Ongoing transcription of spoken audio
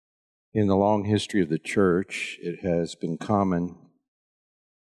In the long history of the church, it has been common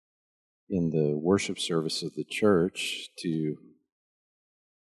in the worship service of the church to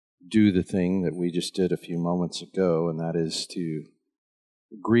do the thing that we just did a few moments ago, and that is to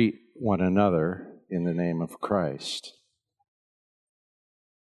greet one another in the name of Christ.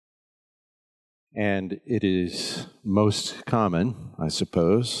 And it is most common, I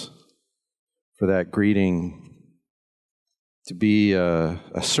suppose, for that greeting to be a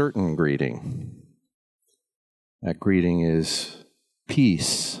certain greeting. That greeting is,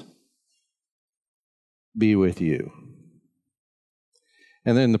 peace be with you.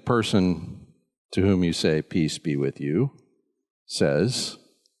 And then the person to whom you say, peace be with you, says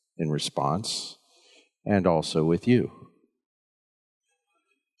in response, and also with you.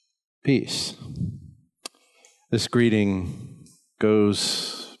 Peace. This greeting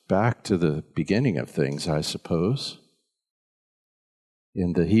goes back to the beginning of things, I suppose,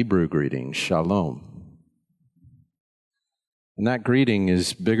 in the Hebrew greeting, shalom. And that greeting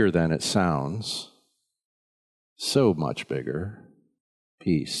is bigger than it sounds, so much bigger,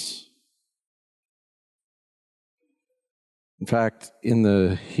 peace. In fact, in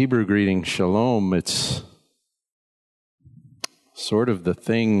the Hebrew greeting, shalom, it's sort of the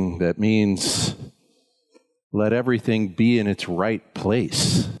thing that means let everything be in its right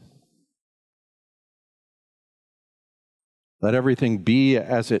place. Let everything be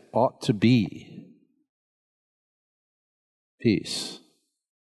as it ought to be. Peace.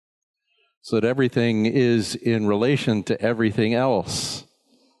 So that everything is in relation to everything else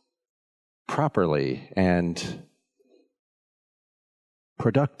properly and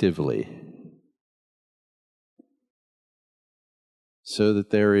productively. So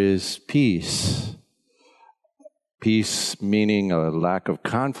that there is peace. Peace meaning a lack of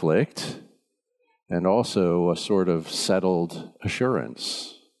conflict, and also a sort of settled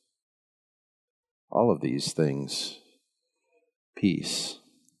assurance. All of these things, peace.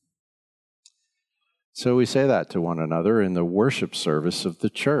 So we say that to one another in the worship service of the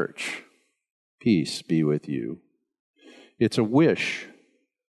church. Peace be with you. It's a wish,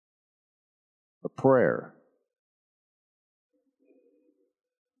 a prayer.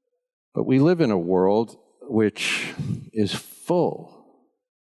 But we live in a world which is full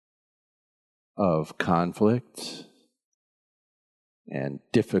of conflict and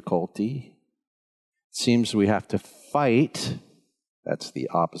difficulty. It seems we have to fight, that's the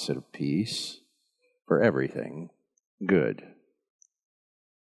opposite of peace, for everything good.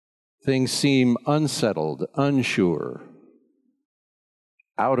 Things seem unsettled, unsure,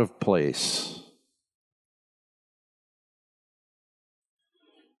 out of place.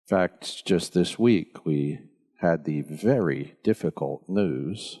 In fact, just this week we had the very difficult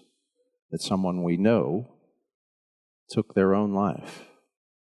news that someone we know took their own life.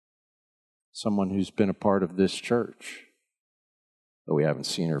 Someone who's been a part of this church, though we haven't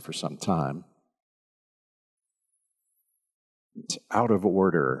seen her for some time. It's out of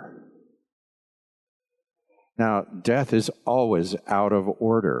order. Now, death is always out of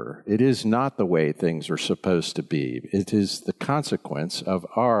order. It is not the way things are supposed to be. It is the consequence of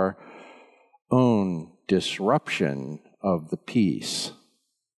our own disruption of the peace.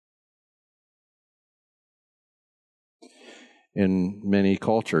 In many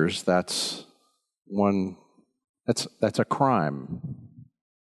cultures, that's a crime,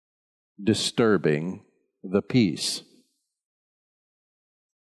 disturbing the peace.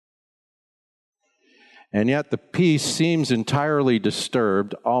 And yet the peace seems entirely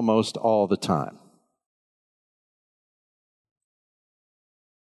disturbed almost all the time.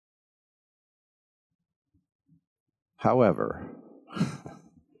 However,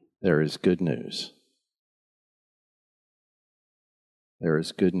 there is good news. There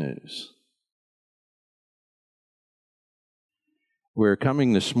is good news. We're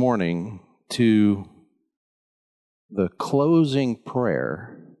coming this morning to the closing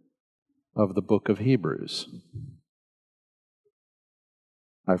prayer of the book of Hebrews.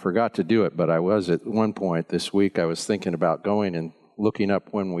 I forgot to do it, but I was at one point this week, I was thinking about going and looking up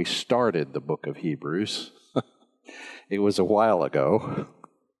when we started the book of Hebrews. It was a while ago.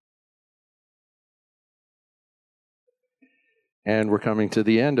 And we're coming to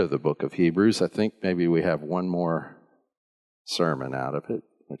the end of the book of Hebrews. I think maybe we have one more sermon out of it,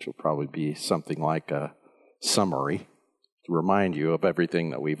 which will probably be something like a summary to remind you of everything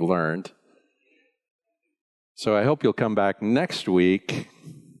that we've learned. So I hope you'll come back next week,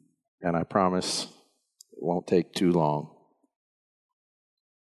 and I promise it won't take too long.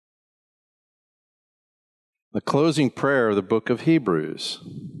 The closing prayer of the book of Hebrews.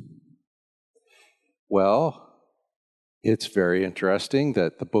 Well, It's very interesting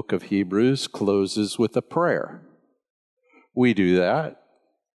that the book of Hebrews closes with a prayer. We do that.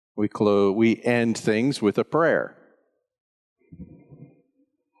 We end things with a prayer.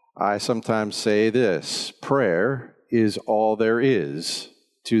 I sometimes say this: prayer is all there is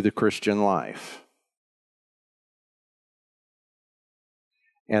to the Christian life.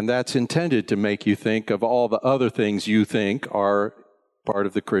 And that's intended to make you think of all the other things you think are part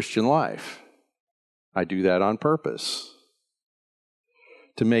of the Christian life. I do that on purpose,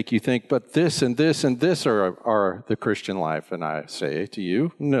 to make you think, but this and this and this are the Christian life. And I say to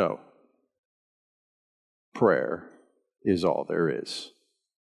you, no. Prayer is all there is.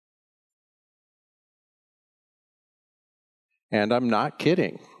 And I'm not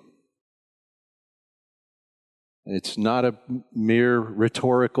kidding. It's not a mere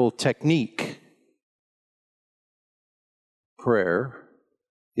rhetorical technique. Prayer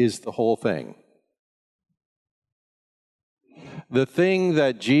is the whole thing. The thing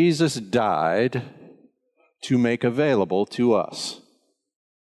that Jesus died to make available to us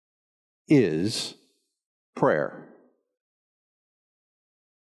is prayer.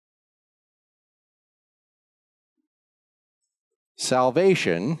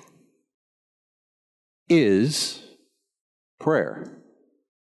 Salvation is prayer.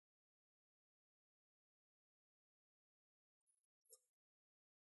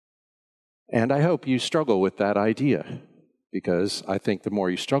 And I hope you struggle with that idea, because I think the more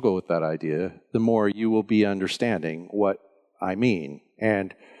you struggle with that idea, the more you will be understanding what I mean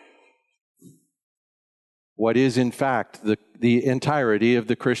and what is in fact the entirety of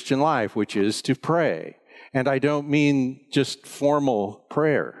the Christian life, which is to pray. And I don't mean just formal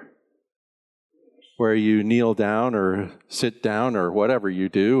prayer, where you kneel down or sit down or whatever you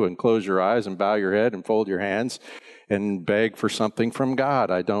do and close your eyes and bow your head and fold your hands and beg for something from God.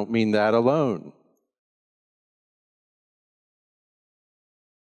 I don't mean that alone.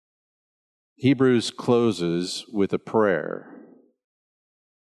 Hebrews closes with a prayer.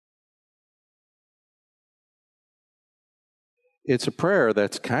 It's a prayer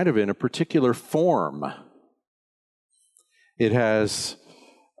that's kind of in a particular form. It has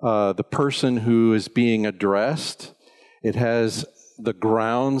the person who is being addressed. It has the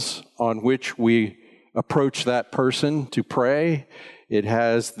grounds on which we approach that person to pray. It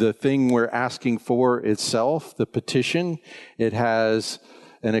has the thing we're asking for itself, the petition. It has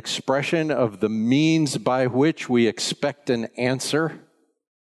an expression of the means by which we expect an answer.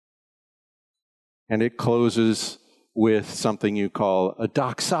 And it closes with something you call a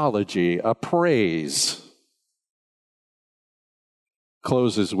doxology, a praise.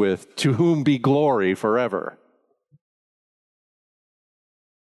 Closes with, "To whom be glory forever."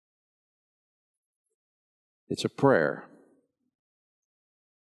 It's a prayer.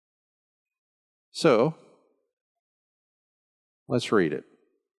 So, let's read it.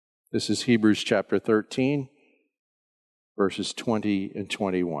 This is Hebrews chapter 13, verses 20 and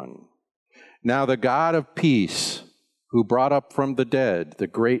 21. "Now the God of peace, who brought up from the dead the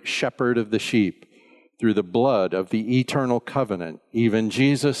great shepherd of the sheep, through the blood of the eternal covenant, even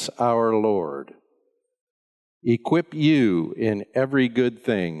Jesus our Lord, equip you in every good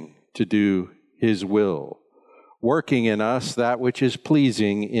thing to do his will, working in us that which is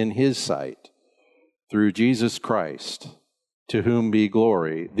pleasing in his sight, through Jesus Christ, to whom be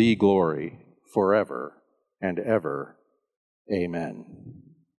glory, the glory, forever and ever.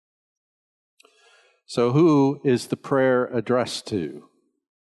 Amen." So who is the prayer addressed to?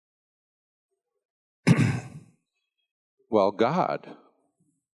 Well, God.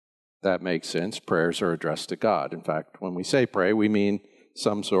 That makes sense. Prayers are addressed to God. In fact, when we say pray, we mean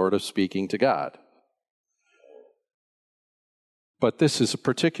some sort of speaking to God. But this is a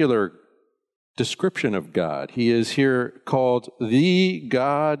particular description of God. He is here called the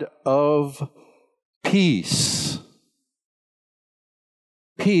God of peace.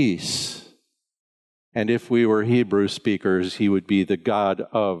 Peace. And if we were Hebrew speakers, he would be the God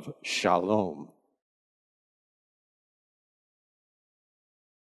of shalom.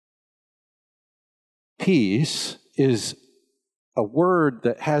 Peace is a word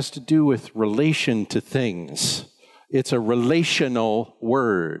that has to do with relation to things. It's a relational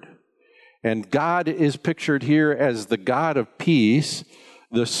word. And God is pictured here as the God of peace,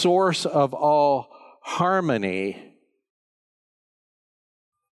 the source of all harmony.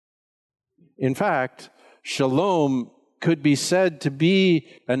 In fact, shalom could be said to be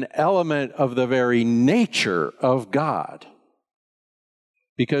an element of the very nature of God.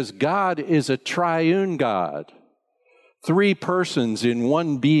 Because God is a triune God, three persons in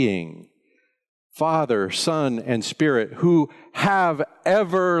one being, Father, Son, and Spirit, who have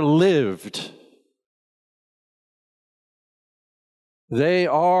ever lived. They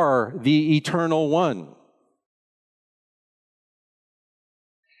are the eternal one.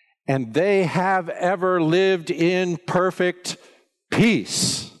 And they have ever lived in perfect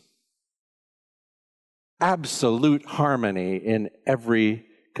peace. Absolute harmony in every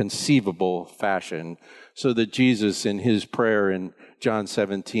conceivable fashion. So that Jesus in his prayer in John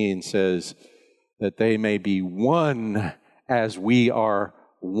 17 says that they may be one as we are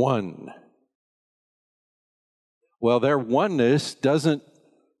one. Well, their oneness doesn't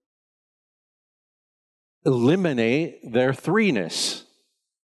eliminate their threeness.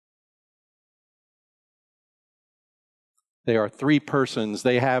 They are three persons.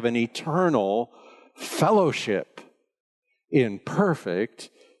 They have an eternal fellowship in perfect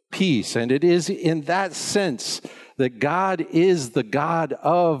peace. And it is in that sense that God is the God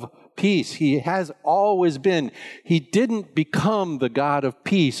of peace. He has always been. He didn't become the God of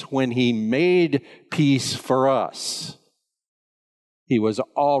peace when he made peace for us. He was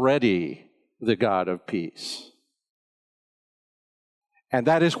already the God of peace. And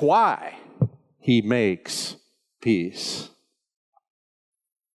that is why he makes peace.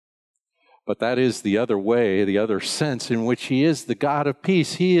 But that is the other way, the other sense in which he is the God of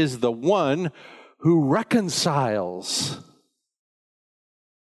peace. He is the one who reconciles,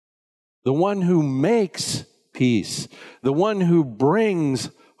 the one who makes peace, the one who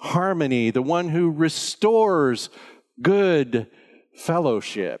brings harmony, the one who restores good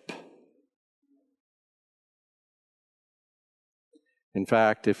fellowship. In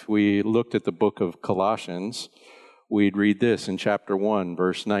fact, if we looked at the book of Colossians, we'd read this in chapter 1,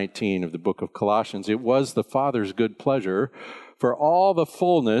 verse 19 of the book of Colossians. It was the Father's good pleasure for all the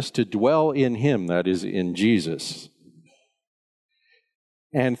fullness to dwell in him, that is, in Jesus,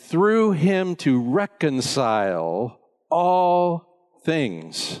 and through him to reconcile all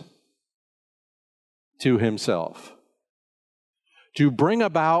things to himself, to bring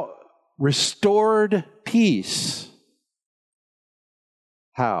about restored peace.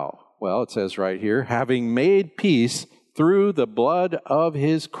 How? Well, it says right here, having made peace through the blood of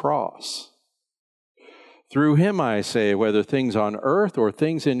his cross. Through him, I say, whether things on earth or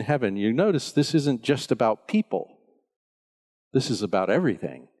things in heaven. You notice this isn't just about people. This is about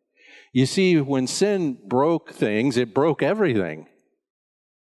everything. You see, when sin broke things, it broke everything.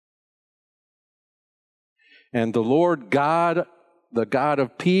 And the Lord God, the God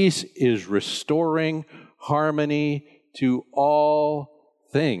of peace, is restoring harmony to all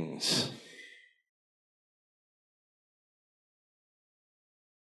things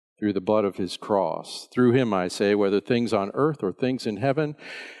through the blood of his cross. Through him, I say, whether things on earth or things in heaven.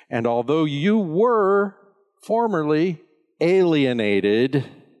 And although you were formerly alienated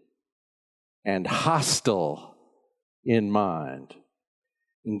and hostile in mind,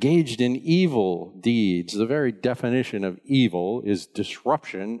 engaged in evil deeds, the very definition of evil is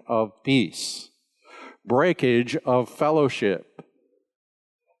disruption of peace, breakage of fellowship.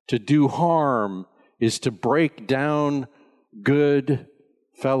 To do harm is to break down good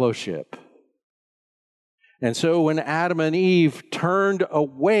fellowship. And so when Adam and Eve turned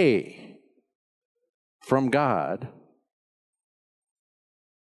away from God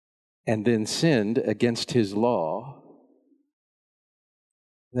and then sinned against his law,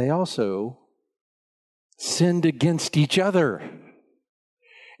 they also sinned against each other.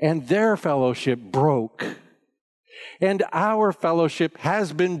 And their fellowship broke. And our fellowship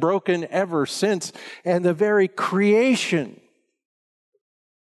has been broken ever since. And the very creation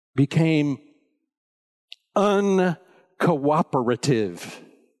became uncooperative.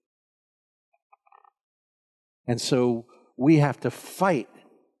 And so we have to fight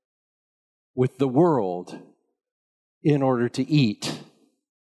with the world in order to eat.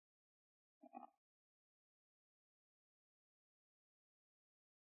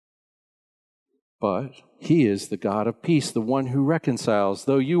 But he is the God of peace, the one who reconciles.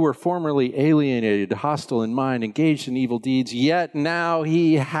 Though you were formerly alienated, hostile in mind, engaged in evil deeds, yet now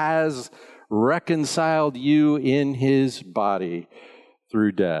he has reconciled you in his body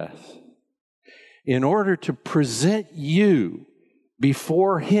through death, in order to present you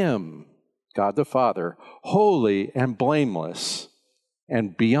before him, God the Father, holy and blameless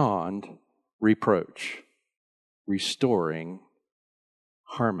and beyond reproach, restoring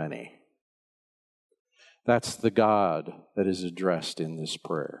harmony. That's the God that is addressed in this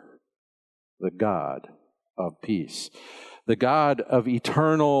prayer. The God of peace. The God of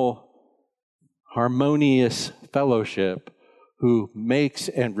eternal, harmonious fellowship who makes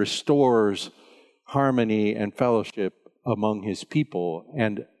and restores harmony and fellowship among his people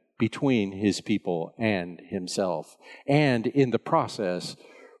and between his people and himself. And in the process,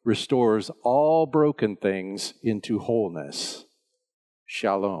 restores all broken things into wholeness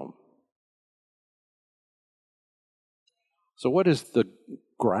shalom. So what is the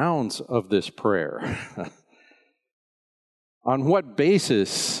grounds of this prayer? On what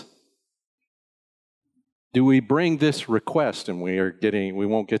basis do we bring this request? And we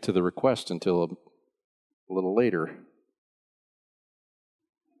won't get to the request until a little later.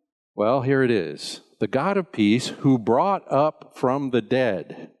 Well, here it is. The God of peace who brought up from the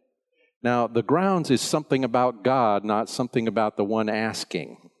dead. Now, the grounds is something about God, not something about the one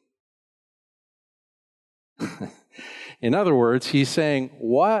asking. In other words, he's saying,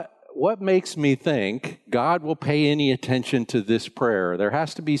 what makes me think God will pay any attention to this prayer? There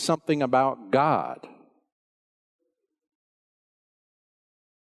has to be something about God.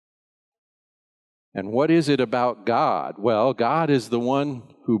 And what is it about God? Well, God is the one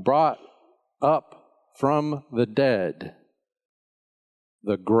who brought up from the dead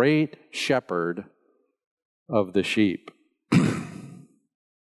the great shepherd of the sheep.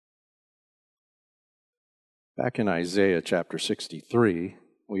 Back in Isaiah chapter 63,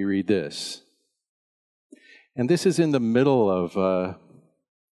 we read this. And this is in the middle of a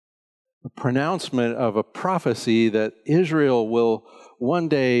pronouncement of a prophecy that Israel will one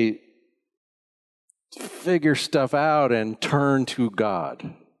day figure stuff out and turn to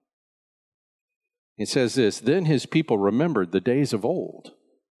God. It says this, then his people remembered the days of old,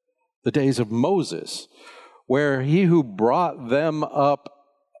 the days of Moses, where he who brought them up,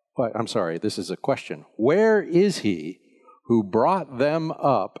 this is a question. Where is he who brought them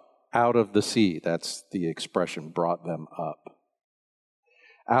up out of the sea? That's the expression, brought them up.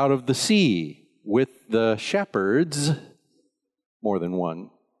 Out of the sea with the shepherds, more than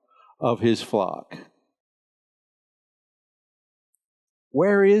one, of his flock.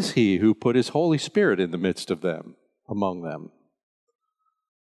 Where is he who put his Holy Spirit in the midst of them, among them?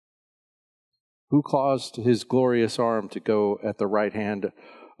 Who caused his glorious arm to go at the right hand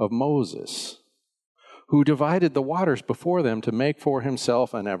of Moses? Who divided the waters before them to make for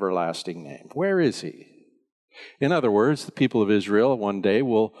himself an everlasting name? Where is he? In other words, the people of Israel one day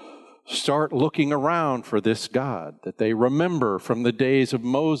will start looking around for this God that they remember from the days of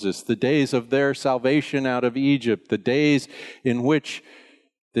Moses, the days of their salvation out of Egypt, the days in which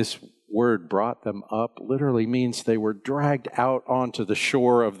this word brought them up literally means they were dragged out onto the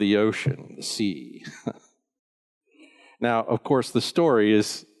shore of the ocean, the sea. Now, of course, the story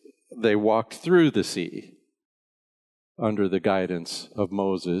is they walked through the sea under the guidance of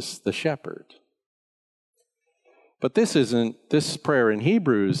Moses, the shepherd. But this prayer in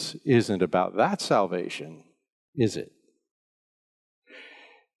Hebrews isn't about that salvation, is it?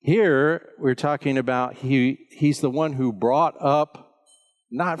 Here, we're talking about he's the one who brought up,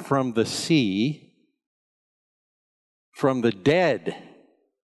 not from the sea, from the dead.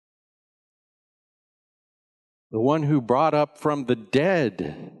 The one who brought up from the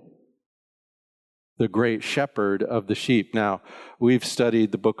dead the great shepherd of the sheep. Now, we've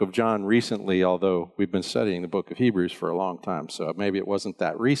studied the book of John recently, although we've been studying the book of Hebrews for a long time, so maybe it wasn't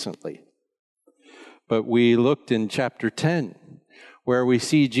that recently. But we looked in chapter 10, where we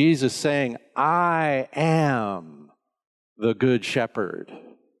see Jesus saying, I am the good shepherd.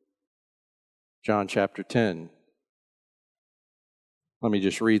 John chapter 10. Let me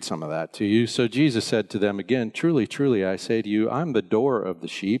just read some of that to you. So Jesus said to them again, truly, truly, I say to you, I'm the door of the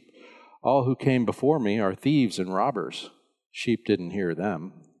sheep. All who came before me are thieves and robbers. Sheep didn't hear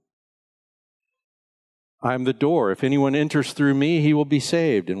them. I am the door. If anyone enters through me, he will be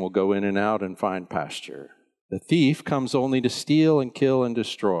saved and will go in and out and find pasture. The thief comes only to steal and kill and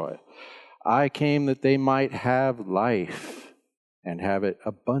destroy. I came that they might have life and have it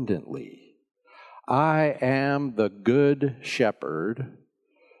abundantly. I am the good shepherd.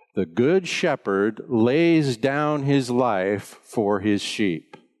 The good shepherd lays down his life for his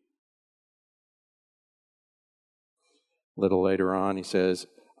sheep. A little later on, he says,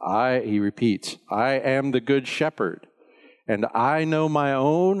 he repeats, I am the good shepherd, and I know my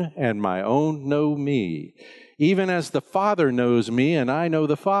own, and my own know me, even as the Father knows me, and I know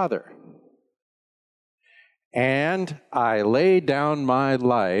the Father. And I lay down my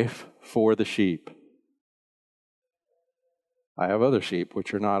life for the sheep. I have other sheep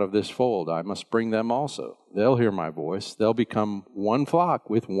which are not of this fold. I must bring them also. They'll hear my voice. They'll become one flock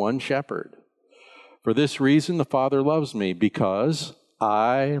with one shepherd. For this reason the Father loves me, because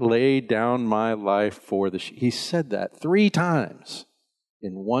I lay down my life for the sheep. He said that 3 times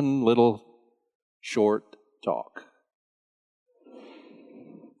in one little short talk.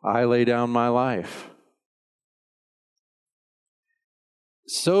 I lay down my life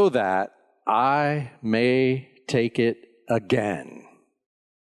so that I may take it again.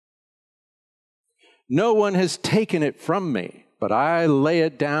 No one has taken it from me, but I lay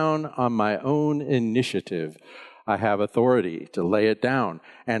it down on my own initiative. I have authority to lay it down,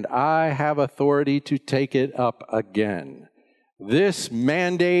 and I have authority to take it up again. This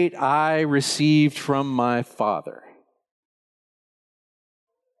mandate I received from my Father.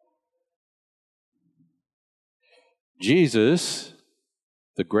 Jesus,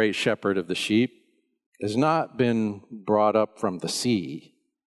 the great shepherd of the sheep, has not been brought up from the sea.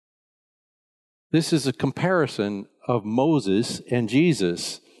 This is a comparison of Moses and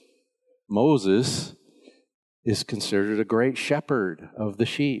Jesus. Moses is considered a great shepherd of the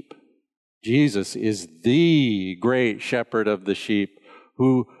sheep. Jesus is the great shepherd of the sheep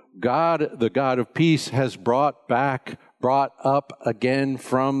who God, the God of peace, has brought up again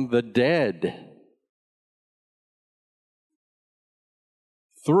from the dead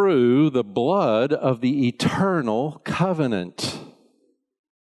through the blood of the eternal covenant.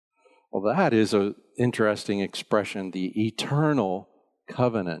 Well, that is an interesting expression, the eternal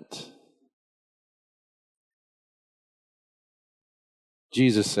covenant.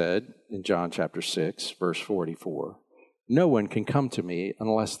 Jesus said in John chapter 6, verse 44, "No one can come to me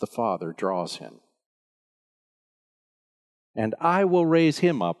unless the Father draws him. And I will raise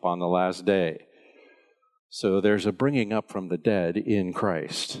him up on the last day." So there's a bringing up from the dead in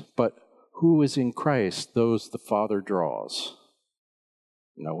Christ. But who is in Christ? Those the Father draws.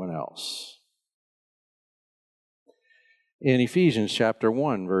 No one else. In Ephesians chapter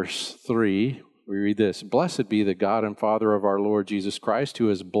 1, verse 3, we read this: "Blessed be the God and Father of our Lord Jesus Christ, who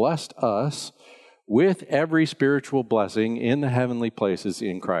has blessed us with every spiritual blessing in the heavenly places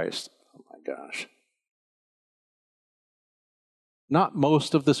in Christ." Oh my gosh. Not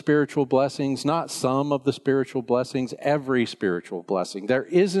most of the spiritual blessings, not some of the spiritual blessings, every spiritual blessing. There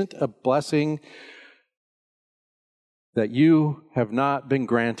isn't a blessing that you have not been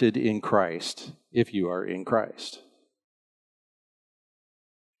granted in Christ if you are in Christ.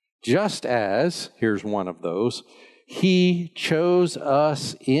 Just as, here's one of those, He chose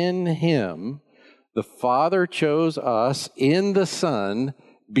us in Him, the Father chose us in the Son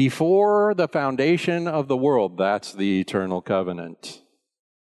before the foundation of the world. That's the eternal covenant.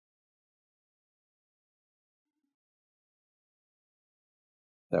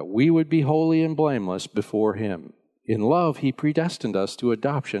 That we would be holy and blameless before Him. In love, He predestined us to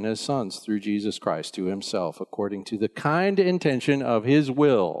adoption as sons through Jesus Christ to Himself, according to the kind intention of His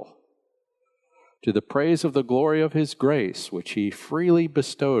will, to the praise of the glory of His grace, which He freely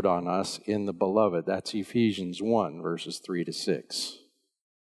bestowed on us in the Beloved. That's Ephesians 1, verses 3 to 6.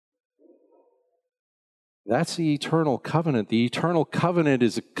 That's the eternal covenant. The eternal covenant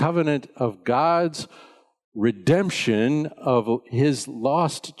is a covenant of God's redemption of His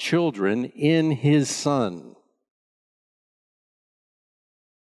lost children in His Son.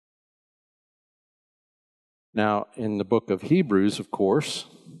 Now, in the book of Hebrews, of course,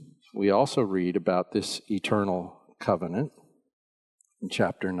 we also read about this eternal covenant in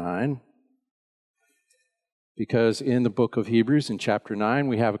chapter 9. Because in the book of Hebrews, in chapter 9,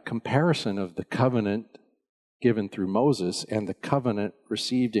 we have a comparison of the covenant given through Moses and the covenant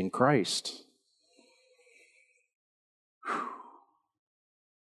received in Christ.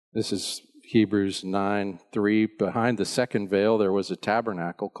 This is Hebrews 9:3. Behind the second veil, there was a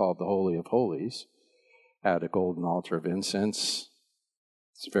tabernacle called the Holy of Holies. Had a golden altar of incense.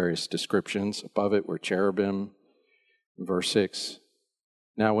 It's various descriptions. Above it were cherubim. In verse 6.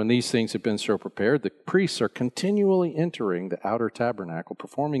 Now, when these things have been so prepared, the priests are continually entering the outer tabernacle,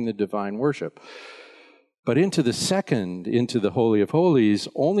 performing the divine worship. But into the Holy of Holies,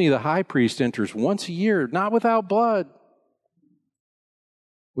 only the high priest enters once a year, not without blood,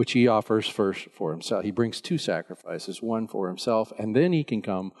 which he offers first for himself. He brings two sacrifices, one for himself, and then he can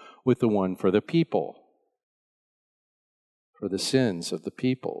come with the one for the people, for the sins of the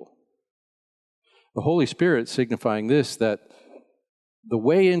people. The Holy Spirit signifying this, that the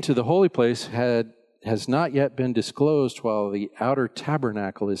way into the holy place has not yet been disclosed while the outer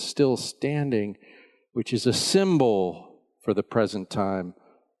tabernacle is still standing, which is a symbol for the present time.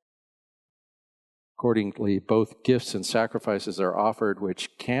 Accordingly, both gifts and sacrifices are offered,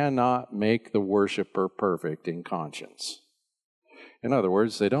 which cannot make the worshiper perfect in conscience. In other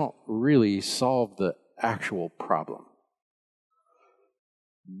words, they don't really solve the actual problem.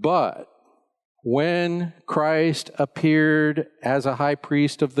 But when Christ appeared as a high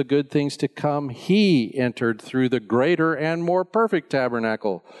priest of the good things to come, He entered through the greater and more perfect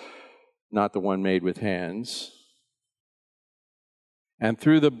tabernacle, not the one made with hands, and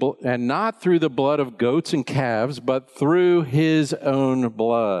not through the blood of goats and calves, but through His own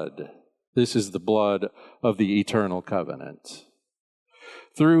blood. This is the blood of the eternal covenant.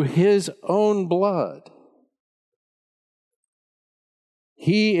 Through His own blood.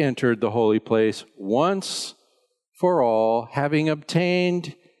 He entered the holy place once for all, having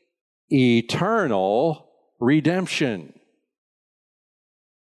obtained eternal redemption.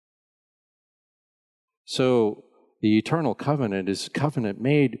 So, the eternal covenant is a covenant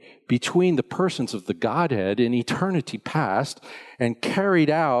made between the persons of the Godhead in eternity past and carried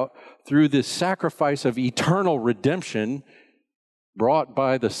out through the sacrifice of eternal redemption brought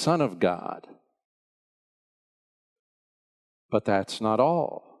by the Son of God. But that's not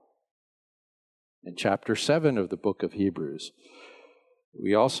all. In chapter 7 of the book of Hebrews,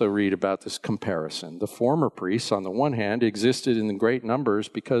 we also read about this comparison. The former priests, on the one hand, existed in great numbers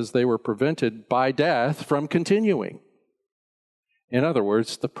because they were prevented by death from continuing. In other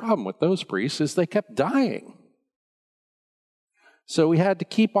words, the problem with those priests is they kept dying. So we had to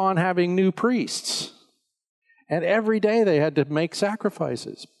keep on having new priests. And every day they had to make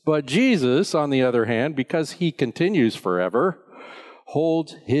sacrifices. But Jesus, on the other hand, because he continues forever,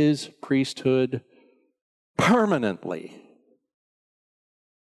 holds his priesthood permanently.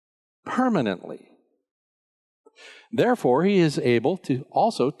 Permanently. Therefore, he is able to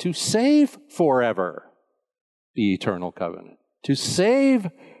also to save forever the eternal covenant. To save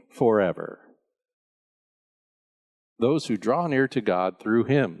forever those who draw near to God through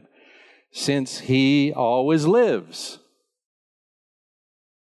him, since he always lives.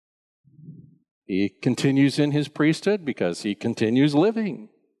 He continues in his priesthood because he continues living.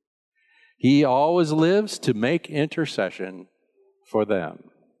 He always lives to make intercession for them.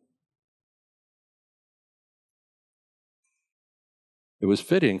 It was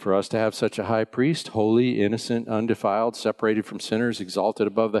fitting for us to have such a high priest, holy, innocent, undefiled, separated from sinners, exalted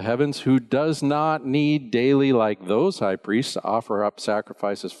above the heavens, who does not need daily, like those high priests, to offer up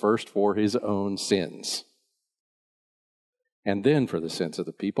sacrifices first for his own sins, and then for the sins of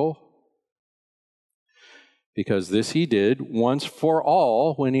the people. Because this he did once for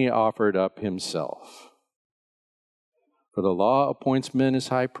all when he offered up himself. For the law appoints men as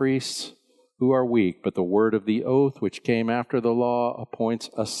high priests, who are weak, but the word of the oath which came after the law appoints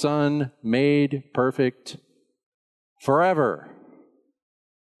a son made perfect forever.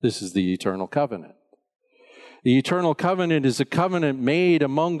 This is the eternal covenant. The eternal covenant is a covenant made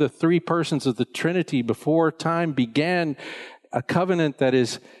among the three persons of the Trinity before time began, a covenant that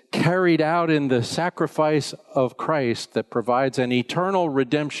is carried out in the sacrifice of Christ that provides an eternal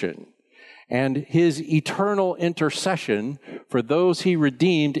redemption and his eternal intercession for those he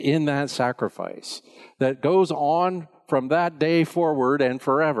redeemed in that sacrifice that goes on from that day forward and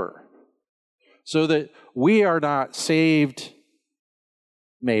forever. So that we are not saved,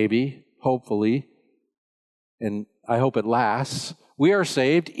 maybe, hopefully, and I hope it lasts, we are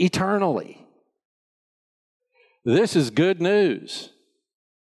saved eternally. This is good news.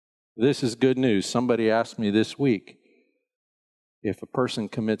 This is good news. Somebody asked me this week, if a person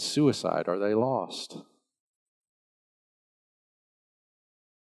commits suicide, are they lost?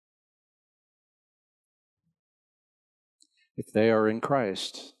 If they are in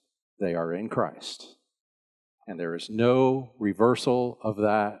Christ, they are in Christ. And there is no reversal of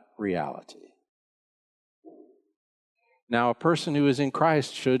that reality. Now, a person who is in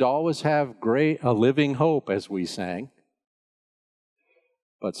Christ should always have a living hope, as we sang.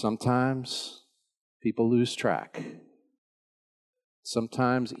 But sometimes people lose track.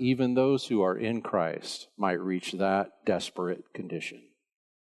 Sometimes even those who are in Christ might reach that desperate condition.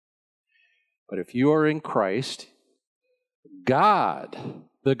 But if you are in Christ, God,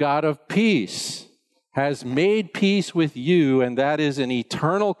 the God of peace, has made peace with you, and that is an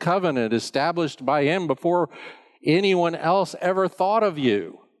eternal covenant established by him before anyone else ever thought of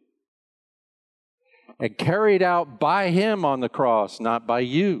you, and carried out by him on the cross, not by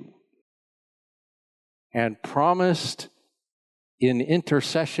you, and promised in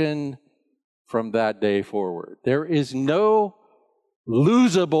intercession from that day forward. There is no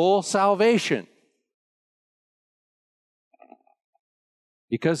losable salvation,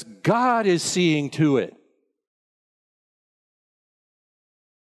 because God is seeing to it.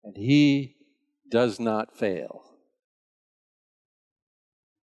 And he does not fail.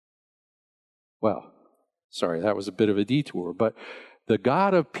 Well, sorry, that was a bit of a detour, but the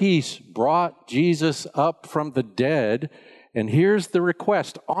God of peace brought Jesus up from the dead. And here's the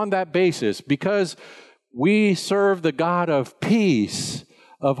request on that basis, because we serve the God of peace,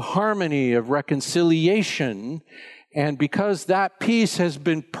 of harmony, of reconciliation, and because that peace has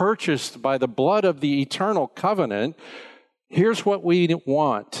been purchased by the blood of the eternal covenant, here's what we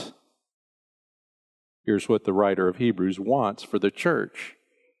want. Here's what the writer of Hebrews wants for the church.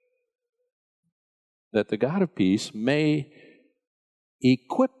 That the God of peace may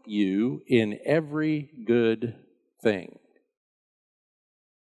equip you in every good thing.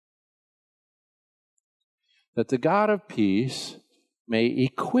 that the God of peace may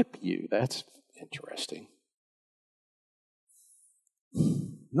equip you. That's interesting.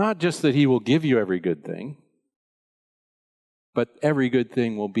 Not just that he will give you every good thing, but every good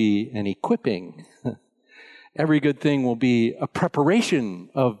thing will be an equipping. Every good thing will be a preparation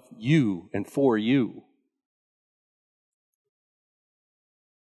of you and for you.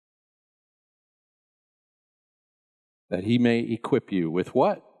 That he may equip you with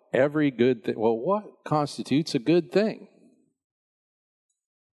what? Every good thing. Well, what constitutes a good thing?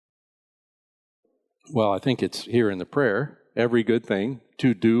 Well, I think it's here in the prayer. Every good thing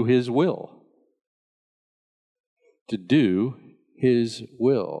to do his will. To do his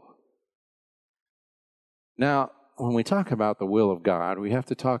will. Now, when we talk about the will of God, we have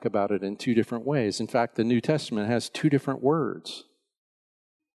to talk about it in two different ways. In fact, the New Testament has two different words.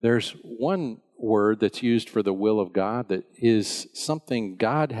 There's one word that's used for the will of God that is something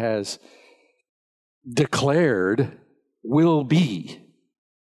God has declared will be,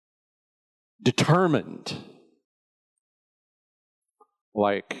 determined,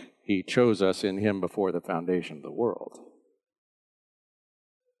 like he chose us in him before the foundation of the world.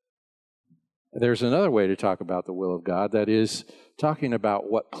 There's another way to talk about the will of God, that is talking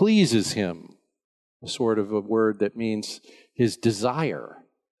about what pleases him, a sort of a word that means his desire,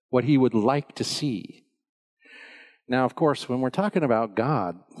 what he would like to see. Now, of course, when we're talking about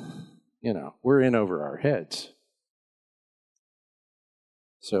God, we're in over our heads.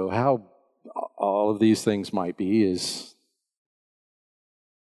 So how all of these things might be is,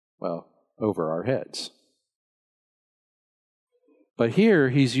 well, over our heads. But here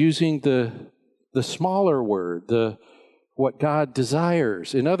he's using the smaller word, what God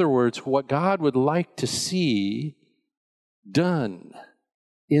desires. In other words, what God would like to see done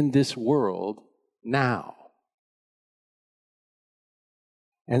in this world now.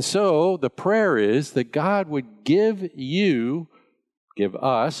 And so the prayer is that God would give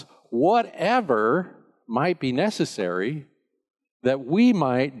us, whatever might be necessary that we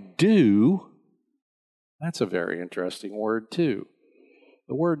might do. That's a very interesting word too.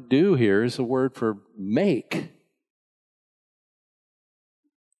 The word do here is a word for make.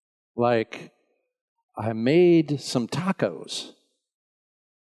 Like, I made some tacos.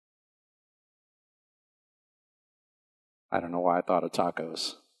 I don't know why I thought of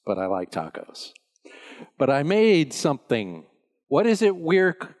tacos, but I like tacos. But I made something. What is it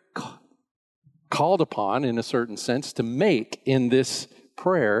we're called upon, in a certain sense, to make in this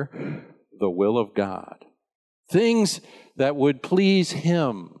prayer? The will of God. Things that would please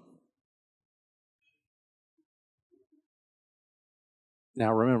him.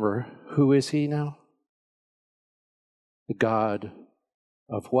 Now remember, who is he now? The God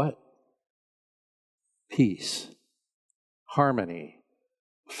of what? Peace, harmony,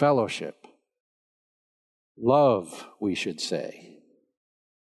 fellowship, love, we should say.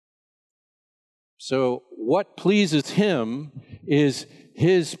 So what pleases him is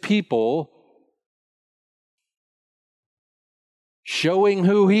his people showing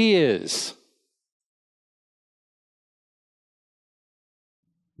who he is,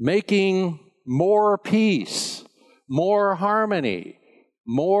 making more peace, more harmony,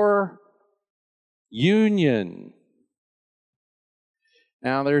 more union.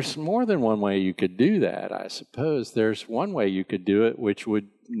 Now, there's more than one way you could do that, I suppose. There's one way you could do it which would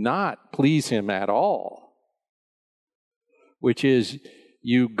not please him at all, which is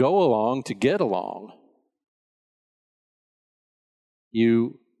you go along to get along.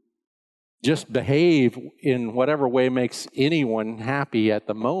 You just behave in whatever way makes anyone happy at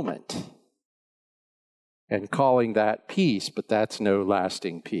the moment, and calling that peace, but that's no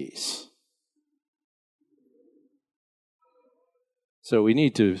lasting peace. So we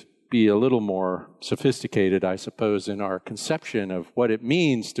need to be a little more sophisticated, I suppose, in our conception of what it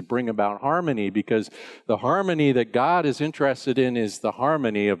means to bring about harmony, because the harmony that God is interested in is the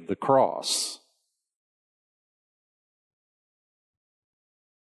harmony of the cross.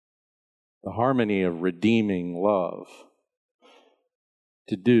 The harmony of redeeming love,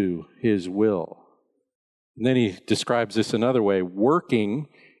 to do his will. And then he describes this another way, working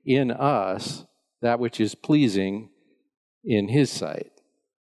in us that which is pleasing in his sight.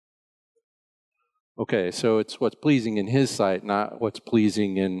 Okay, so it's what's pleasing in his sight, not what's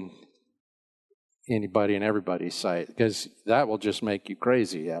pleasing in anybody and everybody's sight, because that will just make you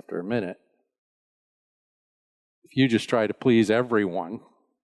crazy after a minute. If you just try to please everyone.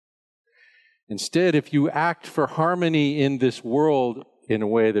 Instead, if you act for harmony in this world in a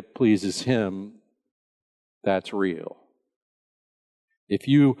way that pleases him, that's real. If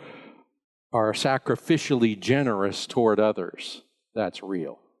you are sacrificially generous toward others, that's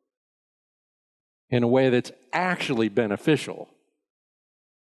real. in a way that's actually beneficial,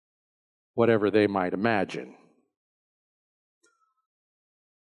 whatever they might imagine.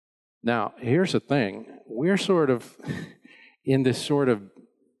 Now, here's the thing. We're sort of, in this sort of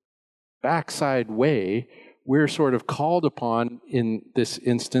backside way, we're sort of called upon in this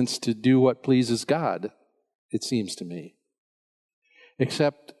instance to do what pleases God, it seems to me.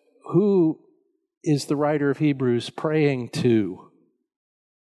 Except, who is the writer of Hebrews praying to?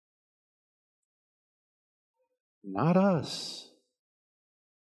 Not us.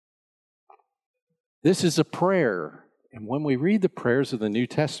 This is a prayer. And when we read the prayers of the New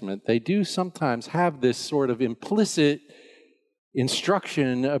Testament, they do sometimes have this sort of implicit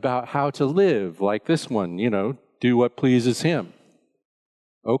instruction about how to live, like this one, do what pleases Him.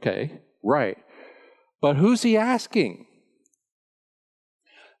 Okay, right. But who's he asking?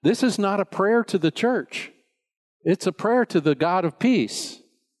 This is not a prayer to the church. It's a prayer to the God of peace,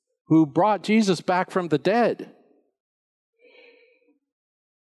 who brought Jesus back from the dead.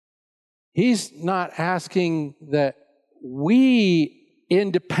 He's not asking that we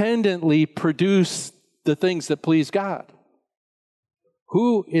independently produce the things that please God.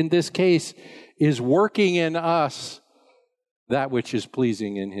 Who, in this case, is working in us that which is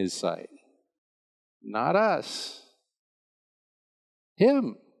pleasing in His sight? Not us.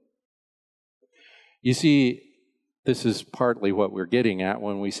 Him. You see, this is partly what we're getting at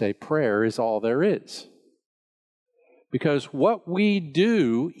when we say prayer is all there is. Because what we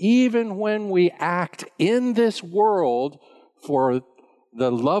do, even when we act in this world for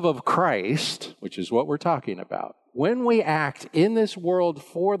the love of Christ, which is what we're talking about, when we act in this world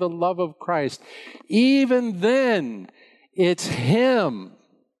for the love of Christ, even then, it's Him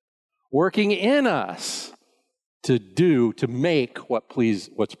working in us to make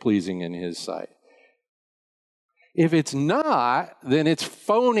what's pleasing in His sight. If it's not, then it's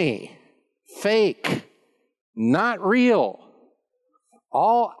phony, fake, not real.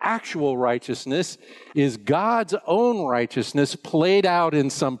 All actual righteousness is God's own righteousness played out in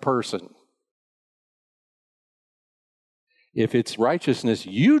some person. If it's righteousness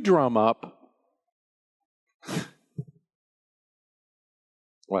you drum up,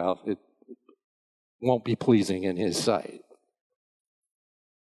 well, it won't be pleasing in His sight.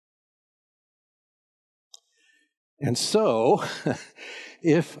 And so,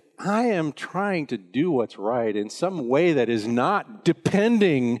 if I am trying to do what's right in some way that is not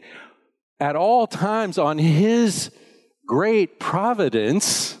depending at all times on His great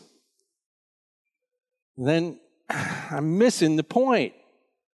providence, then I'm missing the point.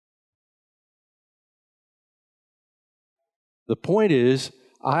 The point is,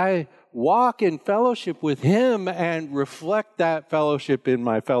 I walk in fellowship with Him and reflect that fellowship in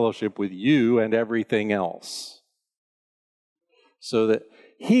my fellowship with you and everything else. So that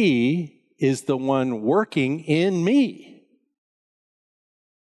He is the one working in me.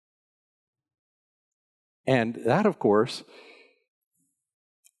 And that, of course,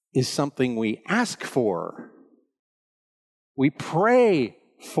 is something we ask for. We pray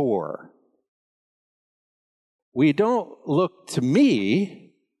for. We don't look to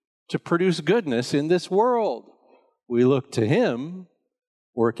me to produce goodness in this world. We look to Him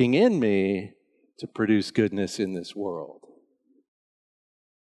working in me to produce goodness in this world.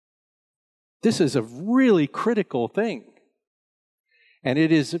 This is a really critical thing. And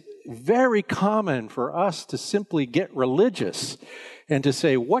it is very common for us to simply get religious and to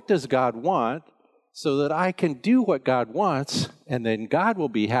say, what does God want? So that I can do what God wants, and then God will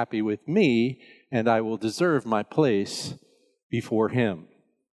be happy with me, and I will deserve my place before Him.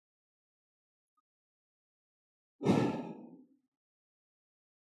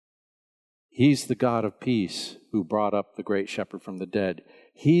 He's the God of peace who brought up the great shepherd from the dead.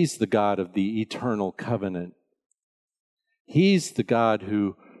 He's the God of the eternal covenant. He's the God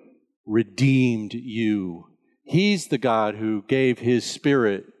who redeemed you. He's the God who gave His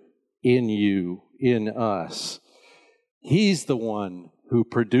Spirit in you, in us. He's the one who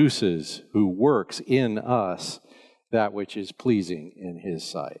produces, who works in us that which is pleasing in His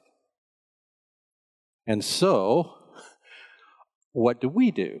sight. And so, what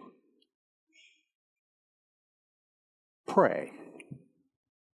do? Pray.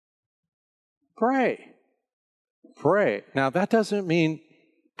 Pray. Pray. Now, that doesn't mean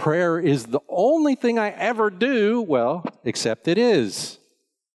prayer is the only thing I ever do. Well, except it is.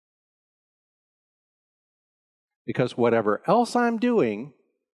 Because whatever else I'm doing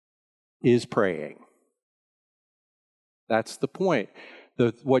is praying. That's the point.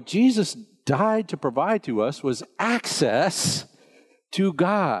 What Jesus died to provide to us was access to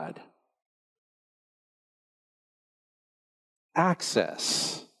God.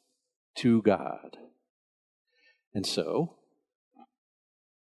 Access to God. And so,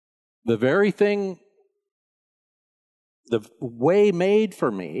 the very thing, the way made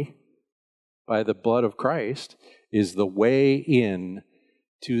for me by the blood of Christ is the way in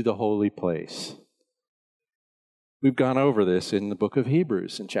to the holy place. We've gone over this in the book of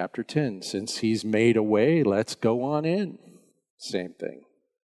Hebrews in chapter 10. Since he's made a way, let's go on in. Same thing.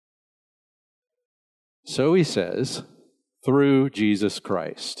 So he says, through Jesus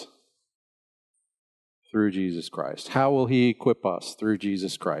Christ. Through Jesus Christ. How will he equip us? Through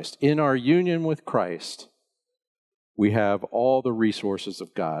Jesus Christ. In our union with Christ, we have all the resources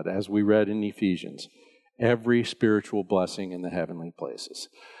of God, as we read in Ephesians, every spiritual blessing in the heavenly places.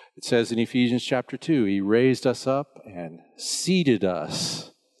 It says in Ephesians chapter 2, he raised us up and seated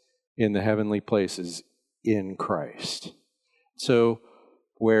us in the heavenly places in Christ. So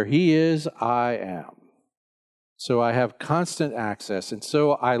where he is, I am. So I have constant access, and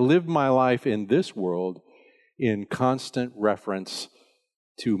so I live my life in this world in constant reference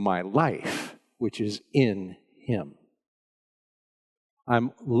to my life, which is in him.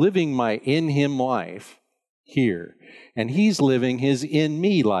 I'm living my in him life here, and he's living his in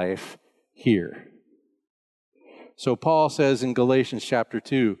me life here. So Paul says in Galatians chapter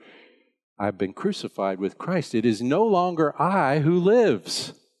 2, I've been crucified with Christ. It is no longer I who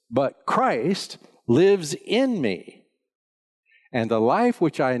lives, but Christ lives in me. And the life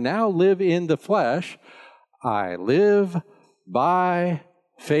which I now live in the flesh, I live by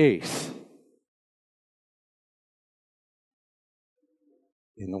faith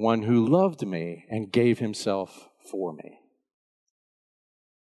in the one who loved me and gave himself for me.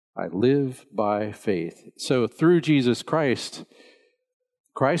 I live by faith. So through Jesus Christ,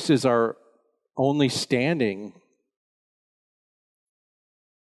 Christ is our only standing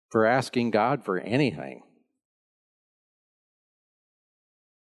for asking God for anything.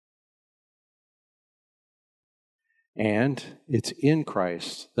 And it's in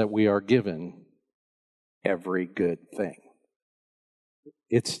Christ that we are given every good thing.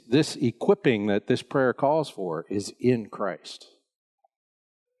 It's this equipping that this prayer calls for is in Christ.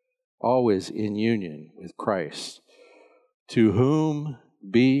 Always in union with Christ, to whom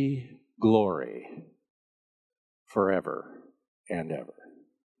be glory forever and ever.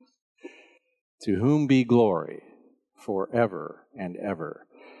 To whom be glory forever and ever.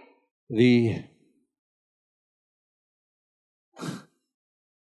 The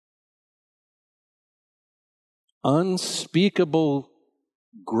unspeakable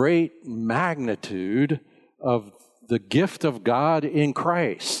great magnitude of the gift of God in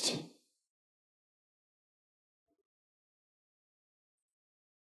Christ.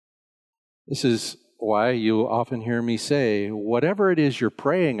 This is why you'll often hear me say, whatever it is you're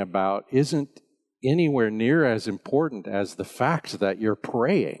praying about isn't anywhere near as important as the fact that you're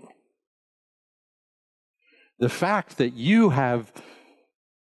praying. The fact that you have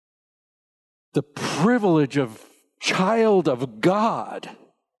the privilege of child of God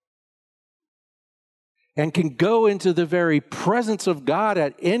and can go into the very presence of God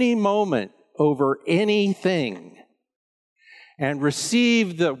at any moment over anything and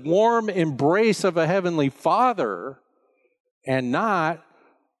receive the warm embrace of a heavenly Father and not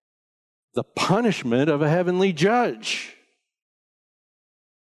the punishment of a heavenly judge.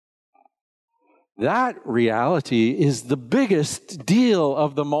 That reality is the biggest deal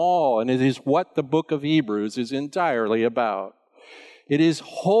of them all, and it is what the book of Hebrews is entirely about. It is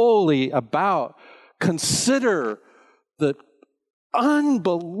wholly about consider the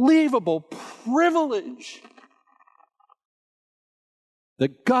unbelievable privilege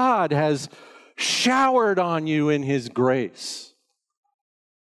that God has showered on you in His grace.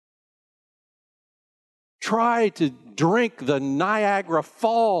 Try to drink the Niagara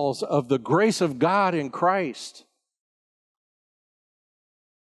Falls of the grace of God in Christ.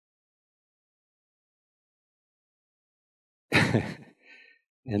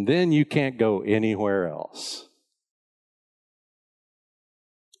 And then you can't go anywhere else.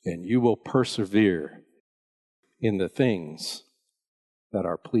 And you will persevere in the things that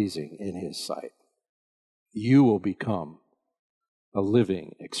are pleasing in His sight. You will become a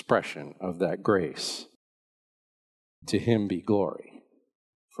living expression of that grace. To Him be glory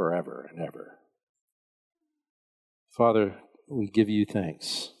forever and ever. Father, we give you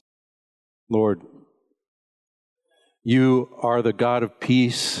thanks. Lord, you are the God of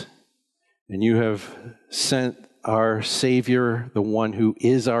peace, and you have sent our Savior, the one who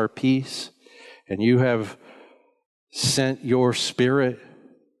is our peace, and you have sent your Spirit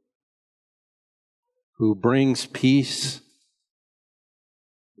who brings peace.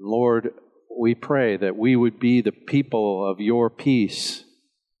 Lord, we pray that we would be the people of your peace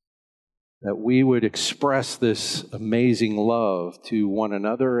that we would express this amazing love to one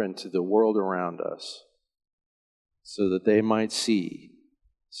another and to the world around us, so that they might see,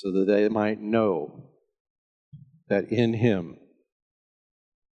 so that they might know that in Him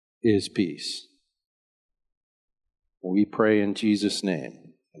is peace. We pray in Jesus'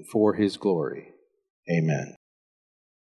 name and for His glory. Amen.